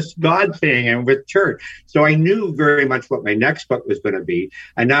you with this God thing and with church? So I knew very much what my next book was going to be.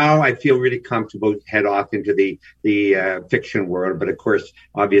 And now I feel really comfortable to head off into the fiction world. But of course,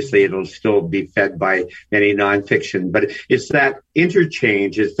 obviously, it'll still be fed by many nonfiction. But it's that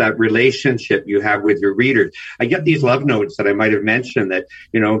interchange, it's that relationship you have with your readers. I get these love notes that I might have mentioned that,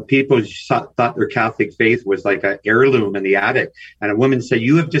 people thought their Catholic faith was like an heirloom in the attic. And a woman said,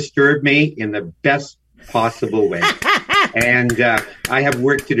 "You have disturbed me in the best possible way." And I have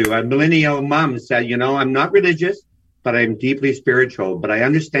work to do. A millennial mom said, "I'm not religious, but I'm deeply spiritual. But I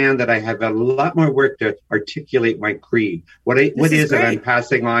understand that I have a lot more work to articulate my creed. What is it I'm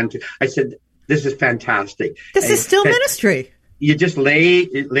passing on to?" I said, "This is fantastic. This is still ministry." You just lay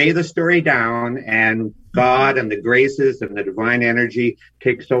the story down, and God and the graces and the divine energy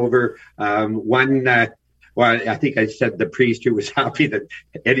takes over. I think I said the priest who was happy that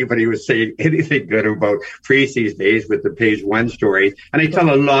anybody was saying anything good about priests these days with the page 1 stories. And I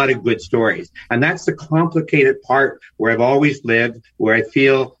tell a lot of good stories. And that's the complicated part where I've always lived, where I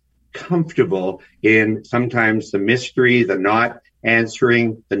feel comfortable in sometimes the mystery, the not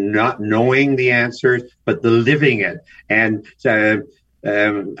answering, the not knowing the answers, but the living it. And I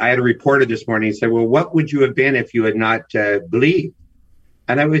had a reporter this morning say, "Well, what would you have been if you had not believed?"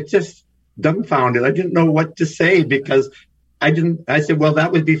 And I was just dumbfounded. I didn't know what to say because I said, "Well,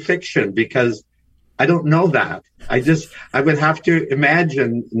 that would be fiction because I don't know that. I would have to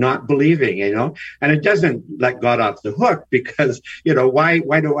imagine not believing, and it doesn't let God off the hook because, why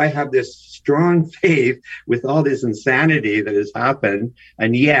do I have this strong faith with all this insanity that has happened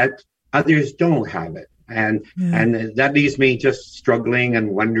and yet others don't have it? And that leaves me just struggling and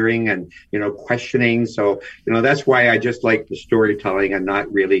wondering and, questioning. So, that's why I just like the storytelling and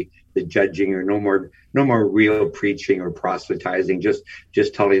not really the judging or no more real preaching or proselytizing,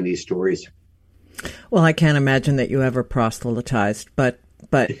 just telling these stories. Well, I can't imagine that you ever proselytized, but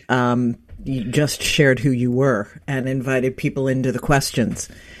you just shared who you were and invited people into the questions.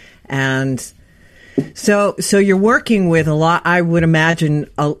 And so you're working with a lot, I would imagine,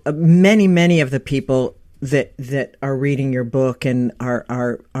 many of the people that are reading your book and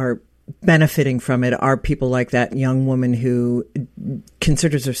are benefiting from it are people like that young woman who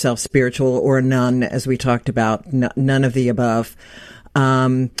considers herself spiritual or a nun, as we talked about, none of the above.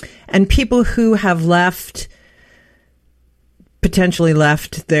 And people who have potentially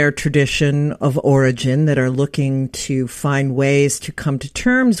left their tradition of origin that are looking to find ways to come to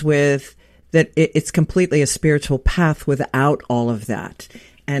terms with that it's completely a spiritual path without all of that.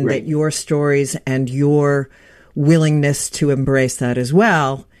 And that your stories and your willingness to embrace that as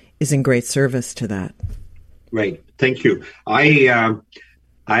well is in great service to that. Right. Thank you. I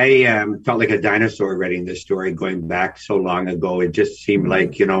felt like a dinosaur reading this story going back so long ago. It just seemed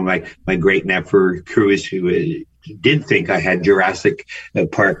like, my great nephew Cruz, who did think I had Jurassic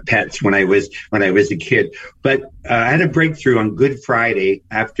Park pets when I was a kid. But I had a breakthrough on Good Friday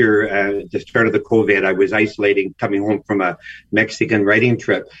after the start of the COVID. I was isolating, coming home from a Mexican writing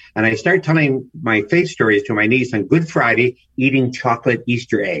trip. And I started telling my faith stories to my niece on Good Friday, eating chocolate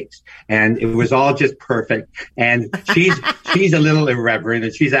Easter eggs. And it was all just perfect. And she's a little irreverent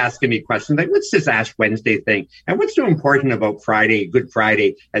and she's asking me questions like, what's this Ash Wednesday thing? And what's so important about Friday, Good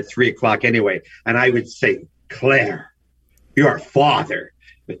Friday at 3:00 anyway? And I would say, Claire, your father,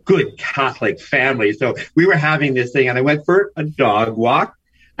 a good Catholic family. So we were having this thing and I went for a dog walk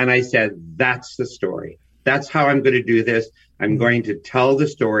and I said, that's the story. That's how I'm going to do this. I'm going to tell the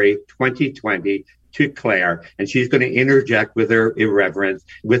story 2020 to Claire, and she's going to interject with her irreverence,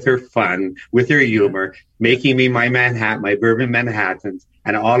 with her fun, with her humor, making me my bourbon Manhattans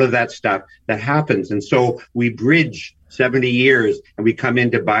and all of that stuff that happens. And so we bridge 70 years and we come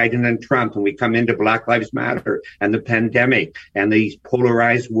into Biden and Trump and we come into Black Lives Matter and the pandemic and these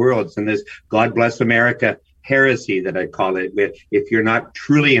polarized worlds and this God Bless America heresy that I call it, if you're not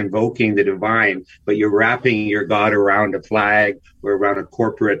truly invoking the divine, but you're wrapping your God around a flag or around a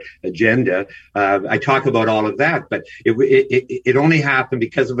corporate agenda. I talk about all of that, but it only happened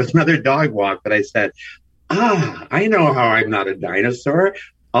because of another dog walk that I said, I know how I'm not a dinosaur.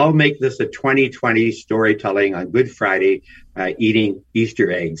 I'll make this a 2020 storytelling on Good Friday, eating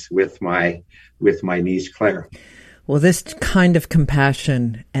Easter eggs with my niece Claire. Well, this kind of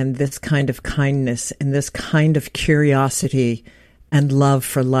compassion and this kind of kindness and this kind of curiosity and love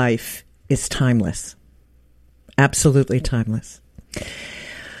for life is timeless. Absolutely timeless.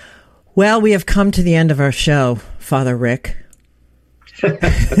 Well, we have come to the end of our show, Father Rick. Can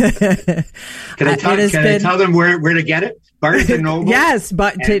I tell them where to get it? Barnes & Noble? Yes,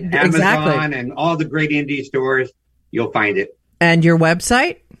 but Amazon exactly. And all the great indie stores, you'll find it. And your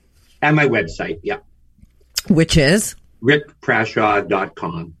website? And my website, yeah. Which is?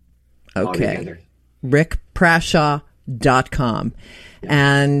 rickprashaw.com. Okay. rickprashaw.com.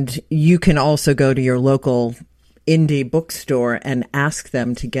 And you can also go to your local indie bookstore and ask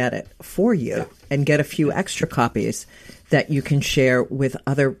them to get it for you and get a few extra copies that you can share with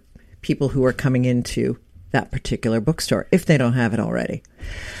other people who are coming into that particular bookstore if they don't have it already.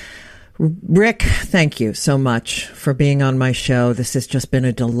 Rick, thank you so much for being on my show. This has just been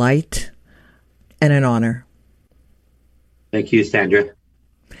a delight and an honor. Thank you, Sandra.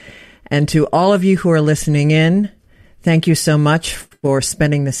 And to all of you who are listening in, thank you so much for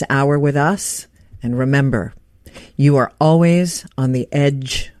spending this hour with us. And remember, you are always on the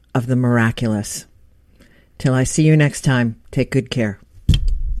edge of the miraculous. Till I see you next time, take good care.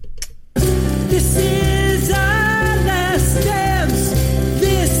 This is our last dance.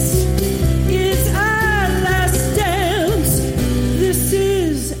 This is our last dance. This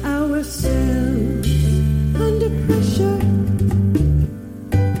is ourselves under pressure.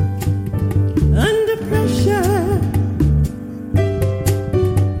 Under pressure.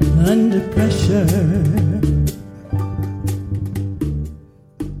 Under pressure.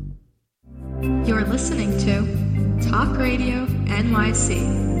 You're listening to Talk Radio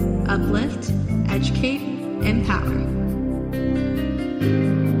NYC. Uplift, educate, empower.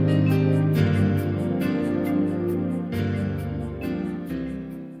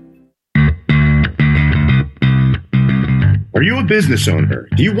 Are you a business owner?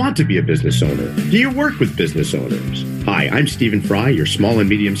 Do you want to be a business owner? Do you work with business owners? Hi, I'm Stephen Fry, your small and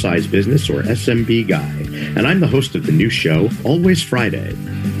medium-sized business or SMB guy, and I'm the host of the new show, Always Friday.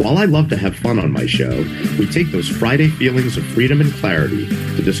 While I love to have fun on my show, we take those Friday feelings of freedom and clarity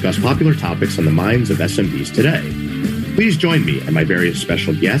to discuss popular topics on the minds of SMBs today. Please join me and my various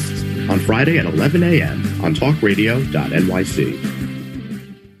special guests on Friday at 11 a.m. on talkradio.nyc.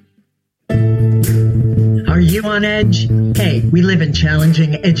 Are you on edge? Hey, we live in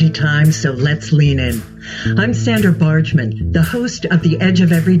challenging, edgy times, so let's lean in. I'm Sandra Bargman, the host of The Edge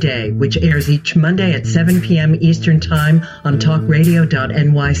of Every Day, which airs each Monday at 7 p.m. Eastern Time on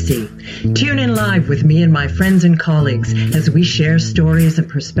talkradio.nyc. Tune in live with me and my friends and colleagues as we share stories and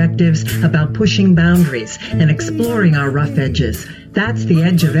perspectives about pushing boundaries and exploring our rough edges. That's The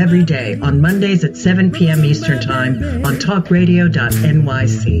Edge of Every Day on Mondays at 7 p.m. Eastern Time on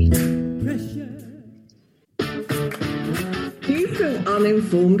talkradio.nyc.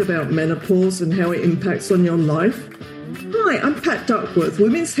 Uninformed about menopause and how it impacts on your life? Hi, I'm Pat Duckworth,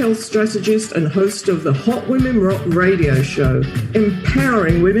 women's health strategist and host of the Hot Women Rock radio show,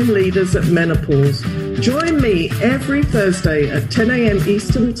 empowering women leaders at menopause. Join me every Thursday at 10 a.m.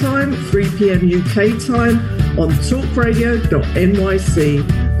 Eastern Time, 3 p.m. UK time on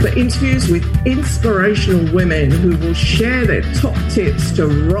talkradio.nyc for interviews with inspirational women who will share their top tips to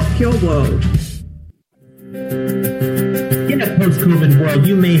rock your world. In a post-COVID world,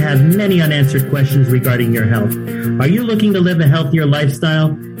 you may have many unanswered questions regarding your health. Are you looking to live a healthier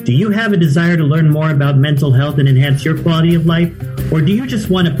lifestyle? Do you have a desire to learn more about mental health and enhance your quality of life? Or do you just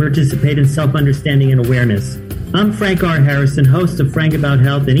want to participate in self-understanding and awareness? I'm Frank R. Harrison, host of Frank About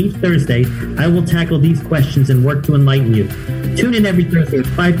Health, and each Thursday, I will tackle these questions and work to enlighten you. Tune in every Thursday at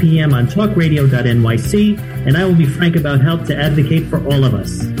 5 p.m. on talkradio.nyc, and I will be frank about health to advocate for all of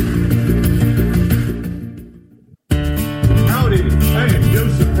us.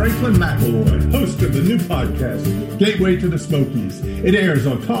 Franklin McElroy, host of the new podcast, Gateway to the Smokies. It airs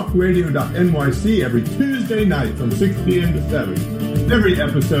on talkradio.nyc every Tuesday night from 6 p.m. to 7. Every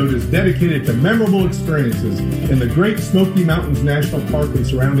episode is dedicated to memorable experiences in the Great Smoky Mountains National Park and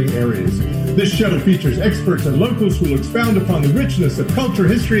surrounding areas. This show features experts and locals who will expound upon the richness of culture,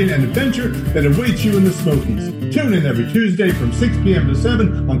 history, and adventure that awaits you in the Smokies. Tune in every Tuesday from 6 p.m. to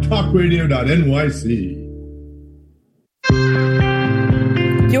 7 on talkradio.nyc.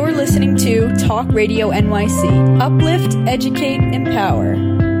 You're listening to Talk Radio NYC. Uplift, educate, empower.